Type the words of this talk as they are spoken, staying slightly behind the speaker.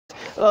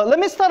Let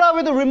me start out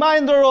with a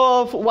reminder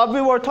of what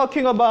we were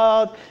talking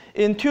about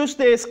in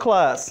Tuesday's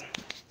class.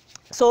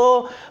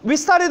 So we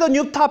started a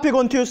new topic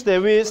on Tuesday.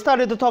 We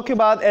started to talk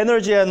about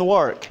energy and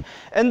work.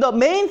 And the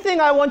main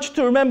thing I want you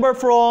to remember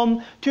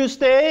from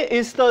Tuesday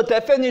is the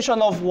definition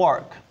of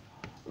work.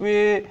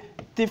 We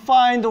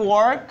defined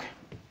work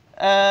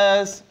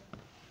is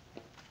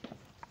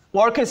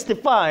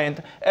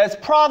defined as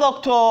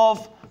product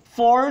of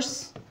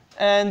force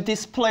and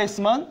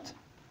displacement.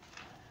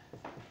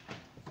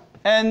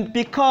 And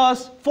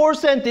because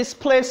force and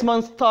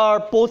displacement are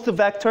both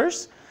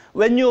vectors,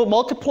 when you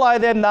multiply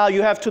them now,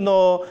 you have to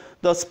know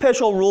the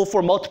special rule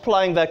for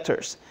multiplying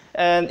vectors.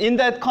 And in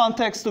that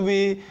context,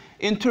 we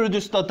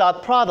introduced the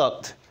dot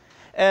product.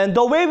 And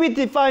the way we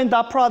define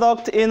dot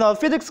product in a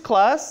physics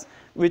class,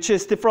 which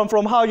is different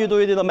from how you do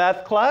it in a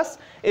math class,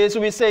 is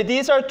we say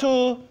these are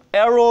two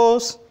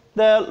arrows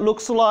that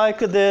looks like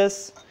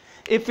this.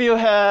 If you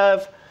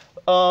have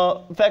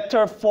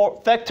vector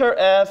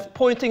f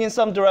pointing in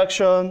some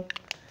direction,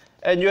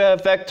 and you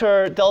have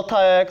vector delta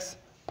x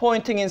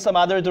pointing in some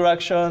other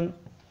direction,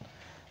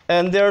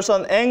 and there's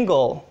an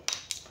angle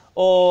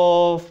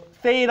of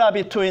theta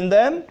between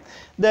them,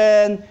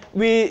 then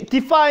we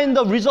define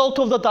the result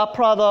of the dot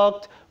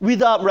product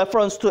without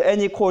reference to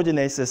any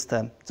coordinate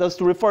system. Just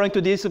referring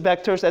to these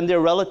vectors and their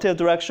relative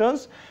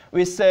directions,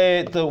 we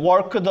say the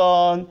work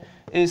done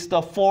is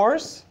the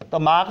force, the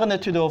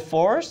magnitude of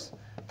force,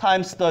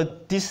 times the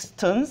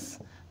distance,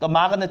 the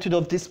magnitude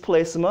of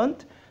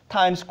displacement,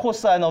 times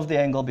cosine of the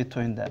angle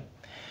between them.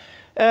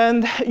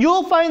 And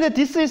you'll find that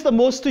this is the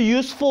most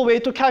useful way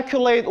to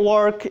calculate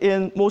work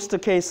in most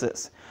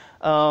cases.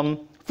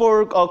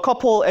 For a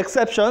couple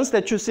exceptions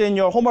that you see in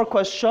your homework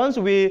questions,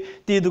 we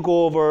did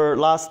go over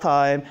last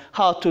time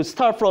how to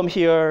start from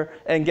here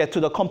and get to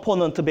the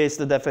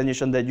component-based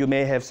definition that you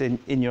may have seen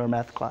in your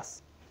math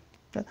class.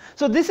 Okay?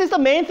 So this is the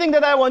main thing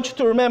that I want you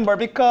to remember,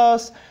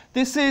 because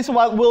this is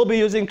what we'll be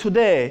using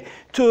today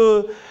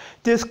to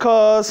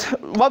discuss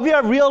what we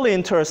are really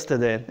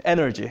interested in,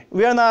 energy.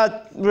 We are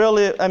not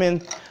really,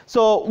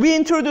 so we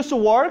introduce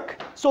work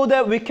so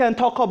that we can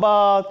talk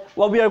about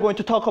what we are going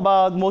to talk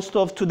about most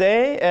of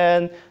today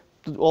and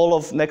all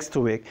of next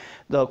week,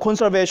 the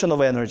conservation of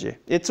energy.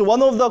 It's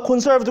one of the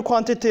conserved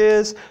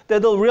quantities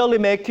that will really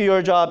make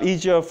your job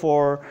easier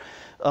for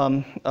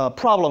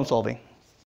problem solving.